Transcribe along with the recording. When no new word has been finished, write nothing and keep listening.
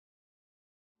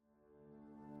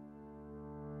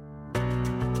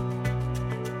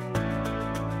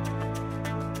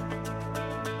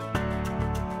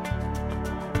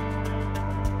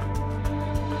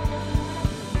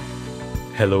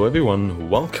Hello everyone,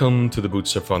 welcome to the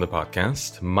Bootstrap Founder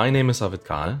podcast. My name is Arvid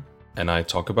Kahl, and I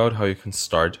talk about how you can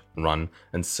start, run,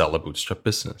 and sell a bootstrap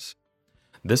business.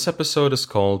 This episode is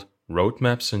called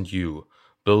Roadmaps and You,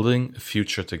 Building a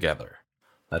Future Together.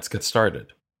 Let's get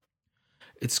started.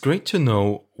 It's great to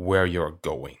know where you're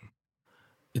going.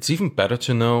 It's even better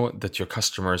to know that your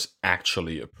customers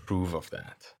actually approve of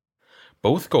that.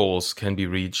 Both goals can be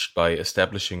reached by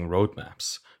establishing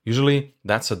roadmaps. Usually,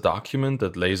 that's a document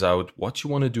that lays out what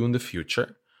you want to do in the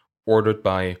future, ordered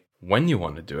by when you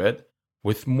want to do it,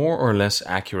 with more or less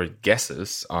accurate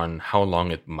guesses on how long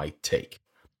it might take.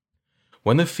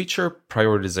 When a feature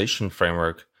prioritization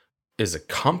framework is a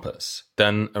compass,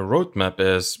 then a roadmap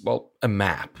is, a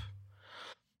map.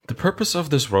 The purpose of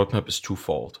this roadmap is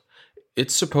twofold.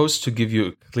 It's supposed to give you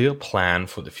a clear plan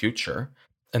for the future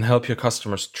and help your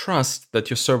customers trust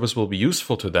that your service will be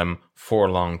useful to them for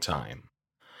a long time.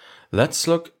 Let's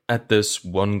look at this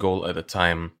one goal at a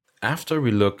time after we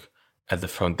look at the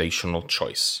foundational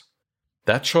choice.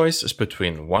 That choice is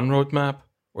between one roadmap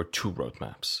or two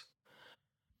roadmaps.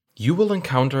 You will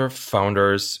encounter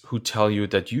founders who tell you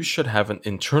that you should have an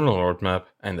internal roadmap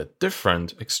and a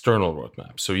different external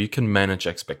roadmap so you can manage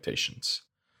expectations.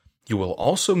 You will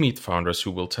also meet founders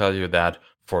who will tell you that,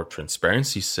 for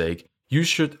transparency's sake, you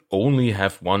should only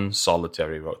have one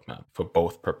solitary roadmap for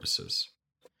both purposes.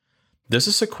 This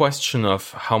is a question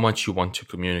of how much you want to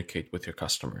communicate with your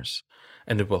customers,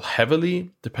 and it will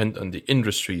heavily depend on the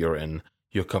industry you're in,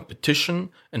 your competition,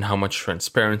 and how much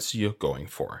transparency you're going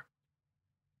for.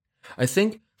 I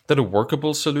think that a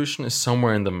workable solution is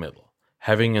somewhere in the middle,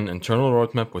 having an internal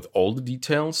roadmap with all the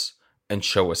details and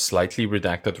show a slightly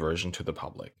redacted version to the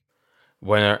public.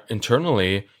 Where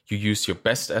internally you use your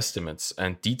best estimates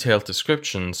and detailed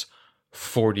descriptions,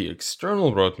 for the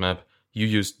external roadmap you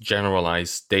use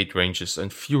generalized date ranges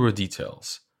and fewer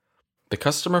details. The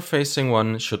customer-facing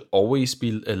one should always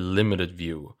be a limited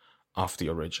view of the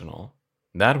original.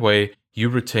 That way, you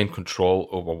retain control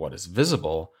over what is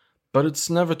visible, but it's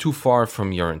never too far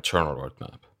from your internal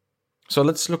roadmap. So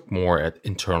let's look more at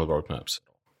internal roadmaps.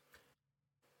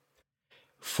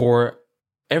 For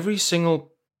every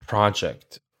single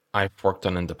project I've worked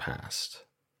on in the past,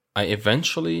 I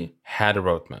eventually had a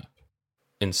roadmap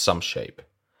in some shape.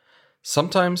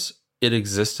 Sometimes it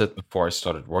existed before I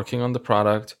started working on the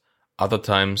product. Other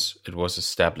times it was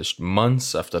established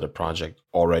months after the project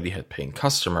already had paying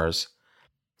customers.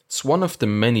 It's one of the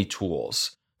many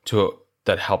tools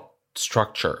that help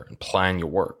structure and plan your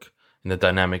work in a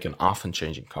dynamic and often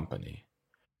changing company.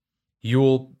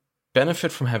 You'll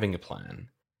benefit from having a plan,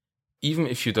 even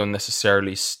if you don't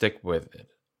necessarily stick with it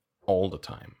all the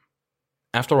time.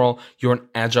 After all, you're an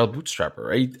agile bootstrapper,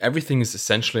 right? Everything is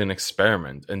essentially an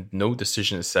experiment and no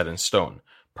decision is set in stone,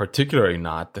 particularly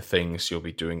not the things you'll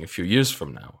be doing a few years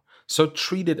from now. So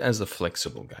treat it as a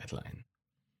flexible guideline.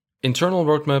 Internal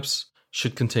roadmaps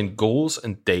should contain goals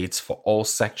and dates for all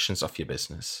sections of your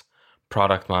business,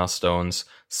 product milestones,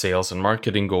 sales and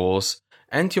marketing goals,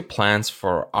 and your plans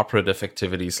for operative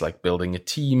activities like building a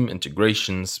team,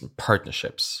 integrations, and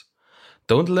partnerships.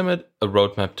 Don't limit a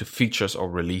roadmap to features or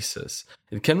releases.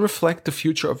 It can reflect the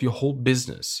future of your whole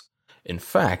business. In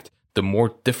fact, the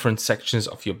more different sections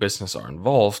of your business are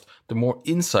involved, the more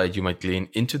insight you might glean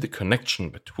into the connection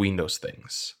between those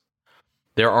things.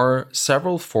 There are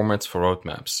several formats for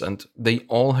roadmaps, and they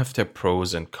all have their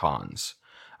pros and cons.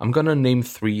 I'm going to name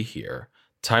three here: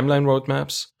 timeline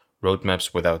roadmaps,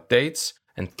 roadmaps without dates,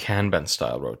 and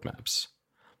Kanban-style roadmaps.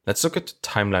 Let's look at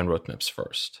timeline roadmaps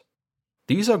first.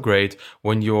 These are great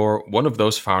when you're one of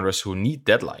those founders who need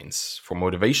deadlines for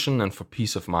motivation and for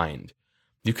peace of mind.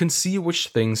 You can see which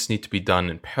things need to be done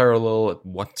in parallel at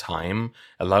what time,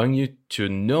 allowing you to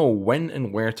know when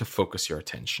and where to focus your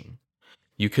attention.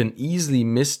 You can easily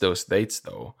miss those dates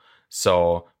though,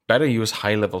 so better use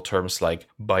high-level terms like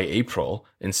by April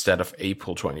instead of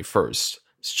April 21st.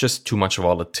 It's just too much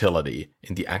volatility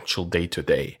in the actual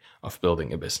day-to-day of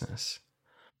building a business.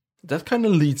 That kind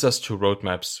of leads us to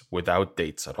roadmaps without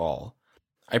dates at all.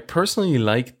 I personally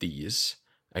like these.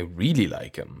 I really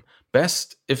like them.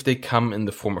 Best if they come in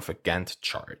the form of a Gantt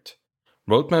chart.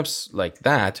 Roadmaps like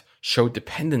that show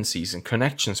dependencies and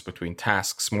connections between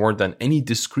tasks more than any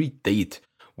discrete date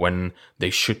when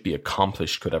they should be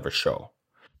accomplished could ever show.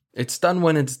 It's done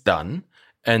when it's done,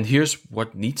 and here's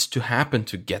what needs to happen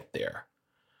to get there.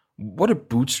 What a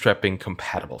bootstrapping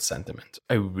compatible sentiment.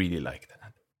 I really like that.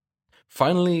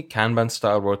 Finally,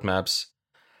 Kanban-style roadmaps.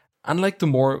 Unlike the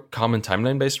more common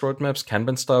timeline-based roadmaps,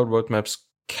 Kanban-style roadmaps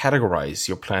categorize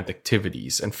your planned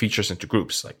activities and features into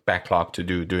groups like backlog, to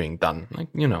do, doing, done,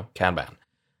 like, Kanban.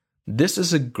 This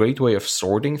is a great way of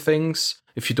sorting things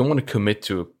if you don't want to commit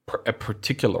to a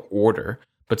particular order,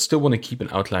 but still want to keep an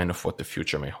outline of what the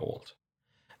future may hold.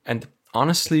 And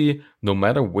honestly, no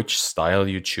matter which style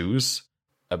you choose,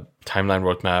 a timeline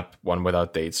roadmap, one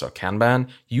without dates, or Kanban,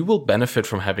 you will benefit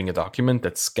from having a document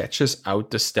that sketches out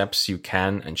the steps you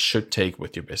can and should take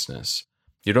with your business.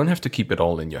 You don't have to keep it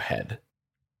all in your head.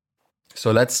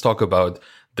 So let's talk about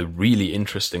the really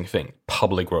interesting thing,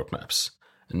 public roadmaps,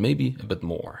 and maybe a bit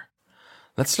more.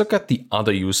 Let's look at the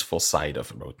other useful side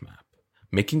of a roadmap,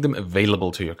 making them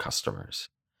available to your customers.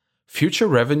 Future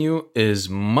revenue is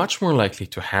much more likely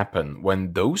to happen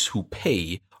when those who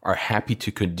pay are happy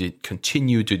to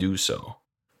continue to do so.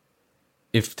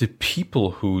 If the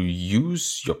people who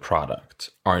use your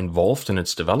product are involved in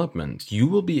its development, you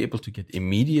will be able to get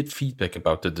immediate feedback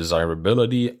about the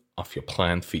desirability of your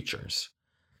planned features.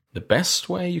 The best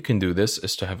way you can do this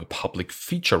is to have a public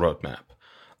feature roadmap,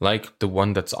 like the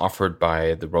one that's offered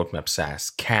by the roadmap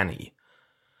SaaS Canny.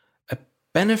 A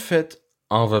benefit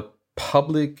of a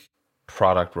public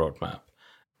product roadmap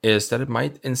is that it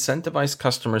might incentivize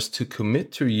customers to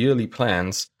commit to yearly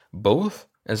plans, both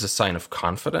as a sign of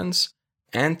confidence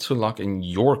and to lock in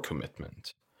your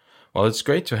commitment. While it's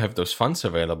great to have those funds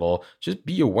available, just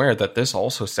be aware that this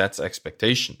also sets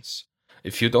expectations.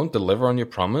 If you don't deliver on your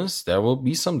promise, there will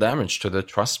be some damage to the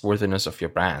trustworthiness of your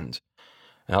brand.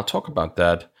 And I'll talk about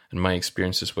that and my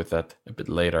experiences with that a bit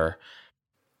later.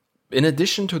 In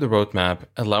addition to the roadmap,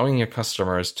 allowing your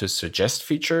customers to suggest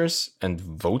features and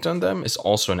vote on them is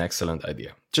also an excellent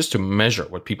idea, just to measure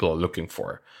what people are looking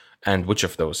for and which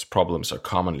of those problems are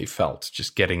commonly felt.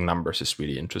 Just getting numbers is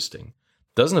really interesting.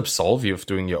 Doesn't absolve you of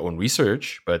doing your own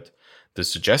research, but the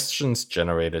suggestions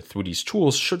generated through these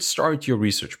tools should start your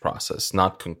research process,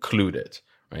 not conclude it,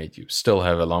 right? You still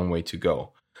have a long way to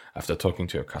go after talking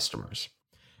to your customers.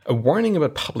 A warning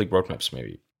about public roadmaps,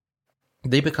 maybe.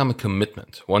 They become a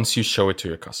commitment once you show it to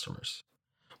your customers.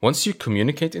 Once you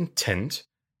communicate intent,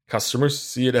 customers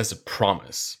see it as a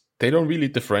promise. They don't really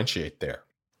differentiate there.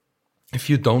 If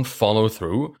you don't follow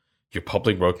through, your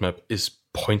public roadmap is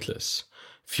pointless.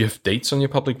 If you have dates on your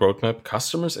public roadmap,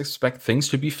 customers expect things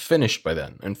to be finished by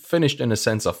then, and finished in a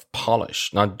sense of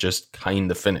polish, not just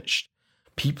kinda finished.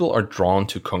 People are drawn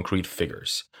to concrete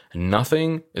figures, and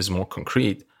nothing is more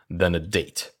concrete than a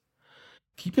date.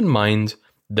 Keep in mind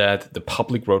that the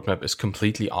public roadmap is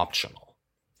completely optional.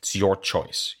 It's your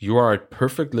choice. You are at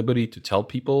perfect liberty to tell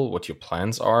people what your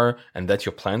plans are and that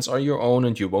your plans are your own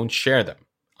and you won't share them.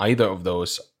 Either of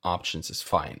those options is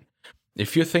fine.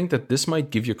 If you think that this might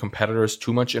give your competitors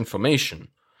too much information,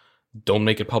 don't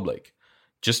make it public.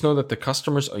 Just know that the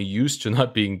customers are used to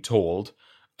not being told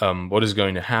what is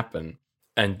going to happen,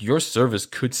 and your service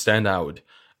could stand out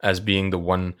as being the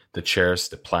one that shares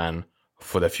the plan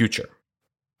for the future.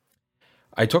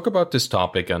 I talk about this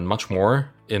topic and much more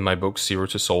in my book Zero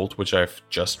to Sold, which I've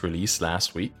just released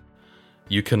last week.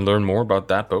 You can learn more about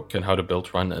that book and how to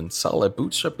build, run, and sell a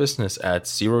bootstrap business at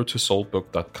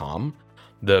zerotosoldbook.com.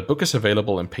 The book is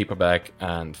available in paperback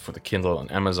and for the Kindle on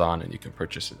Amazon, and you can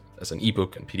purchase it as an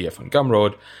ebook and PDF on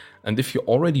Gumroad. And if you're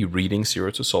already reading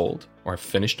Zero to Sold or have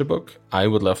finished the book, I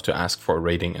would love to ask for a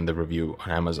rating and the review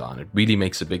on Amazon. It really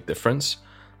makes a big difference.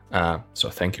 So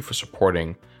thank you for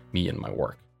supporting me and my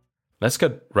work. Let's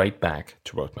get right back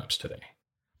to roadmaps today.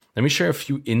 Let me share a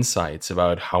few insights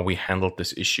about how we handled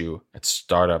this issue at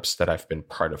startups that I've been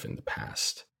part of in the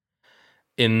past.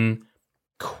 In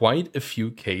quite a few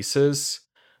cases,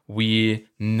 we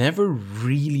never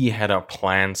really had our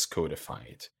plans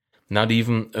codified, not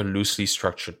even a loosely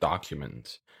structured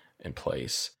document in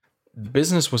place. The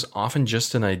business was often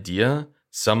just an idea,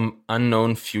 some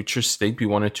unknown future state we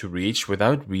wanted to reach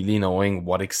without really knowing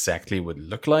what exactly it would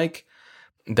look like.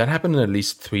 That happened in at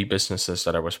least 3 businesses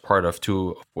that I was part of,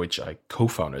 2 of which I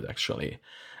co-founded actually.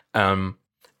 And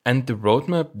the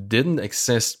roadmap didn't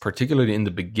exist, particularly in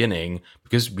the beginning,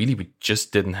 because really we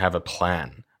just didn't have a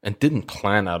plan and didn't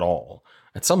plan at all.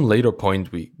 At some later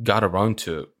point, we got around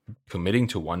to committing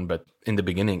to one, but in the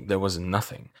beginning, there was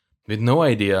nothing. We had no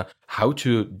idea how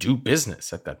to do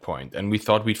business at that point, and we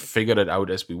thought we'd figured it out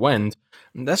as we went.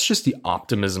 And that's just the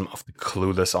optimism of the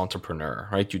clueless entrepreneur,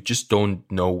 right? You just don't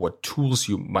know what tools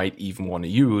you might even want to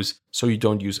use, so you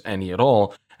don't use any at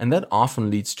all. And that often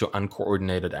leads to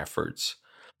uncoordinated efforts.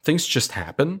 Things just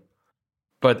happen.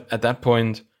 But at that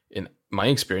point, in my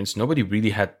experience, nobody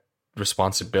really had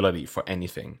responsibility for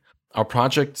anything. Our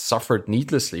project suffered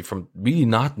needlessly from really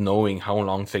not knowing how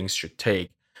long things should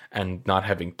take and not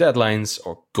having deadlines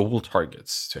or goal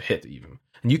targets to hit even.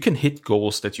 And you can hit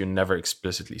goals that you never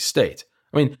explicitly state.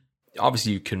 I mean,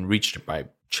 obviously you can reach them by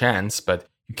chance, but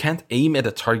you can't aim at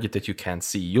a target that you can't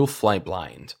see. You'll fly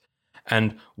blind.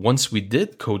 And once we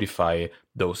did codify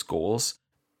those goals,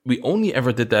 we only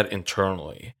ever did that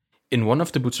internally. In one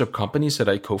of the Bootstrap companies that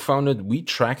I co-founded, we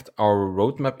tracked our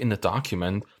roadmap in a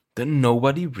document that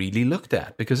nobody really looked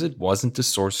at because it wasn't the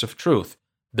source of truth.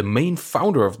 The main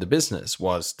founder of the business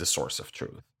was the source of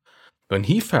truth. When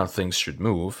he felt things should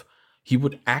move, he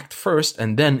would act first,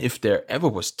 and then, if there ever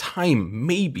was time,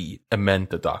 maybe amend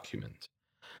the document.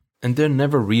 And there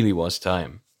never really was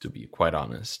time, to be quite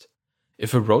honest.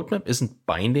 If a roadmap isn't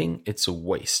binding, it's a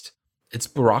waste. It's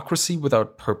bureaucracy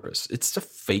without purpose. It's a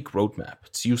fake roadmap.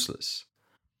 It's useless.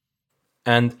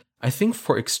 And I think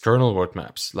for external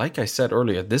roadmaps, like I said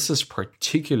earlier, this is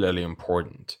particularly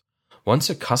important. Once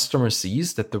a customer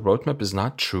sees that the roadmap is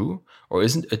not true or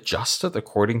isn't adjusted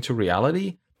according to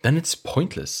reality, then it's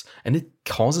pointless and it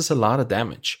causes a lot of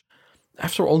damage.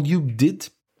 After all, you did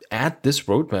add this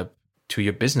roadmap to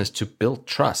your business to build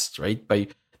trust, right? By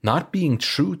not being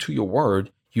true to your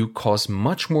word, you cause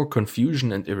much more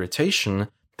confusion and irritation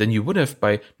than you would have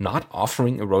by not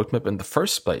offering a roadmap in the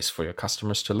first place for your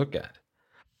customers to look at.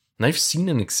 And I've seen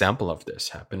an example of this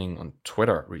happening on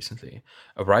Twitter recently.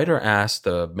 A writer asked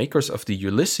the makers of the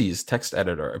Ulysses text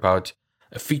editor about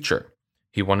a feature.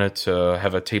 He wanted to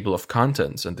have a table of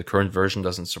contents, and the current version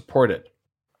doesn't support it.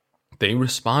 They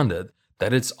responded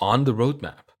that it's on the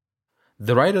roadmap.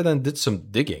 The writer then did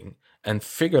some digging and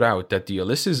figured out that the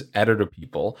Ulysses editor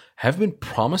people have been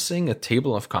promising a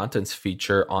table of contents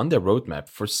feature on their roadmap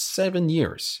for 7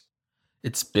 years.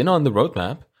 It's been on the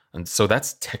roadmap, and so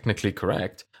that's technically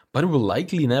correct, but it will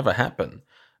likely never happen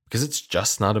because it's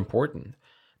just not important.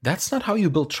 That's not how you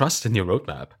build trust in your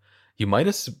roadmap. You might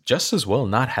just as well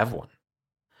not have one.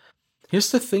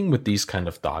 Here's the thing with these kind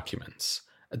of documents.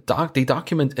 They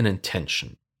document an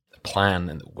intention, a plan,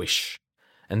 and a wish.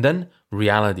 And then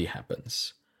reality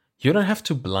happens. You don't have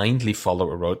to blindly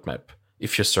follow a roadmap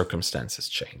if your circumstances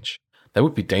change. That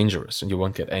would be dangerous and you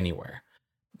won't get anywhere.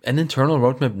 An internal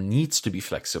roadmap needs to be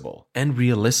flexible and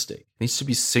realistic. It needs to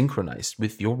be synchronized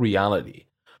with your reality.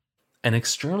 An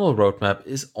external roadmap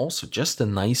is also just a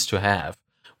nice to have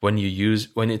when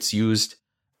it's used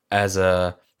as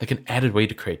an added way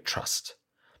to create trust.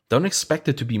 Don't expect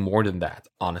it to be more than that,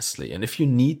 honestly. And if you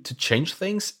need to change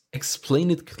things, explain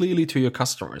it clearly to your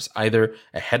customers, either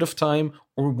ahead of time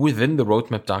or within the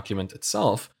roadmap document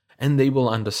itself, and they will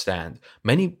understand.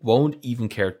 Many won't even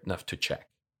care enough to check.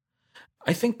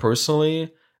 I think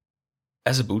personally,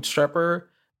 as a bootstrapper,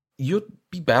 you'd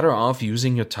be better off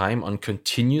using your time on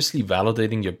continuously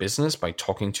validating your business by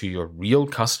talking to your real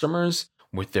customers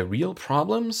with their real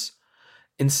problems,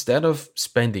 instead of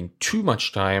spending too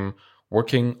much time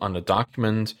working on a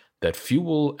document that few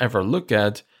will ever look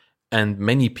at and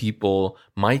many people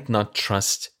might not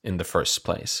trust in the first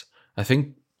place. I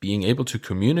think being able to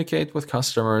communicate with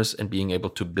customers and being able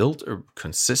to build a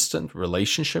consistent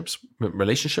relationship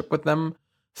with them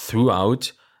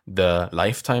throughout the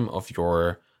lifetime of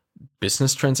your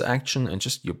business transaction and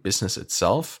just your business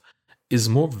itself is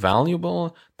more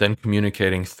valuable than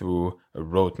communicating through a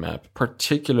roadmap,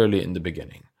 particularly in the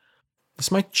beginning.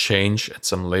 This might change at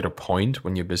some later point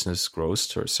when your business grows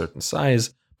to a certain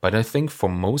size, but I think for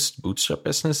most bootstrap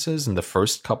businesses in the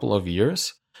first couple of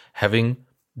years, having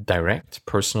direct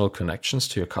personal connections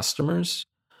to your customers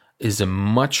is a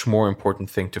much more important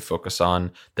thing to focus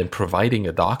on than providing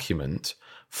a document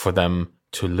for them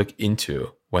to look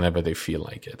into whenever they feel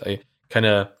like it.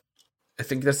 I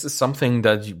think this is something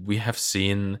that we have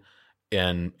seen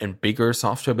in bigger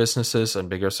software businesses and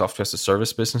bigger software as a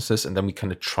service businesses, and then we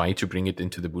kind of try to bring it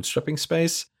into the bootstrapping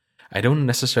space. I don't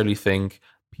necessarily think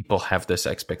people have this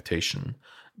expectation.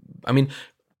 I mean,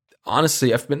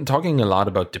 honestly, I've been talking a lot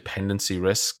about dependency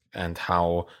risk and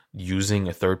how using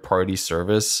a third-party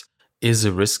service is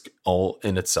a risk all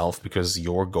in itself because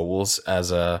your goals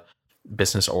as a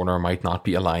business owner might not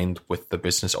be aligned with the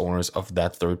business owners of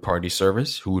that third-party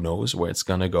service. Who knows where it's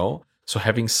going to go? So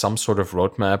having some sort of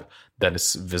roadmap that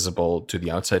is visible to the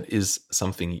outside is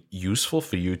something useful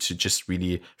for you to just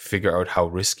really figure out how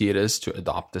risky it is to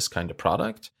adopt this kind of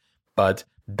product. But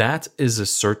that is a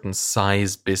certain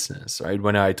size business, right?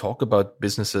 When I talk about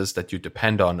businesses that you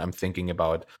depend on, I'm thinking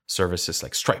about services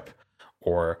like Stripe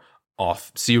or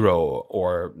Auth0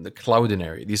 or the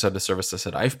Cloudinary. These are the services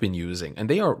that I've been using, and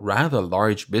they are rather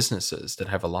large businesses that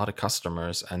have a lot of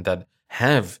customers and that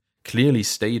have clearly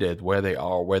stated where they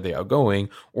are going,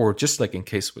 or just like in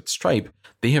case with Stripe,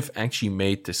 they have actually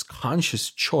made this conscious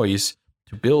choice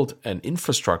to build an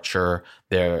infrastructure,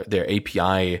 their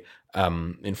API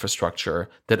infrastructure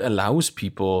that allows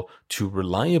people to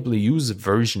reliably use a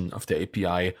version of the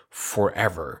API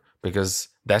forever, because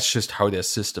that's just how their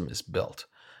system is built.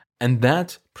 And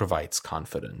that provides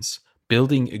confidence.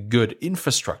 Building a good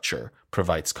infrastructure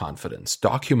provides confidence.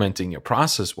 Documenting your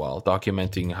process well,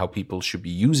 documenting how people should be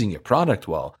using your product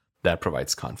well, that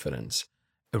provides confidence.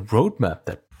 A roadmap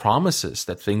that promises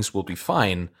that things will be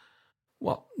fine,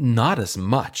 well, not as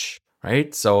much,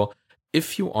 right? So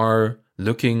if you are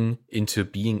looking into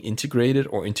being integrated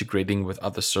or integrating with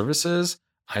other services,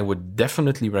 I would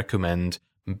definitely recommend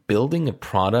building a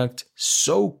product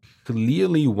so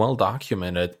clearly well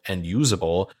documented and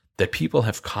usable that people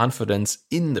have confidence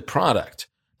in the product,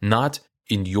 not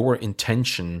in your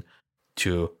intention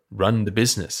to run the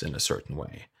business in a certain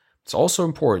way. It's also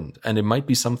important, and it might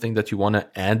be something that you want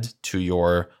to add to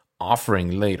your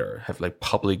offering later, have like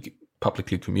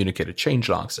publicly communicated change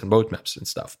logs and roadmaps and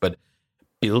stuff. But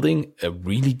building a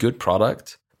really good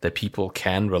product that people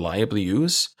can reliably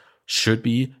use should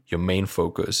be your main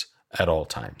focus at all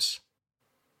times.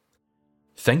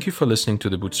 Thank you for listening to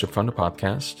the Bootstrap Founder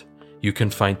podcast. You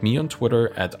can find me on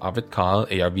Twitter at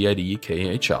ArvidKahl,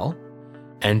 ARVIDKAHL,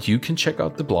 and you can check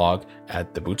out the blog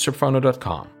at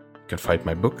thebootstrapfounder.com. You can find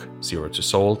my book, Zero to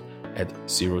Sold, at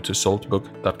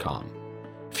zerotosoldbook.com.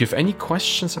 If you have any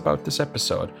questions about this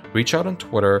episode, reach out on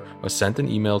Twitter or send an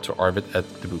email to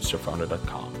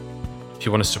arvid@thebootstrapfounder.com. If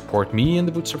you want to support me and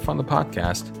the Bootstrap Founder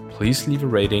podcast, please leave a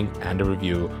rating and a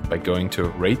review by going to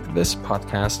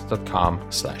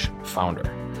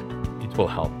ratethispodcast.com/founder. It will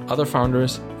help other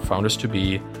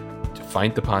founders-to-be, to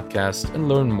find the podcast and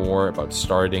learn more about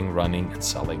starting, running, and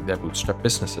selling their bootstrap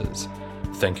businesses.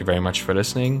 Thank you very much for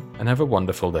listening and have a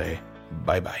wonderful day.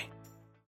 Bye-bye.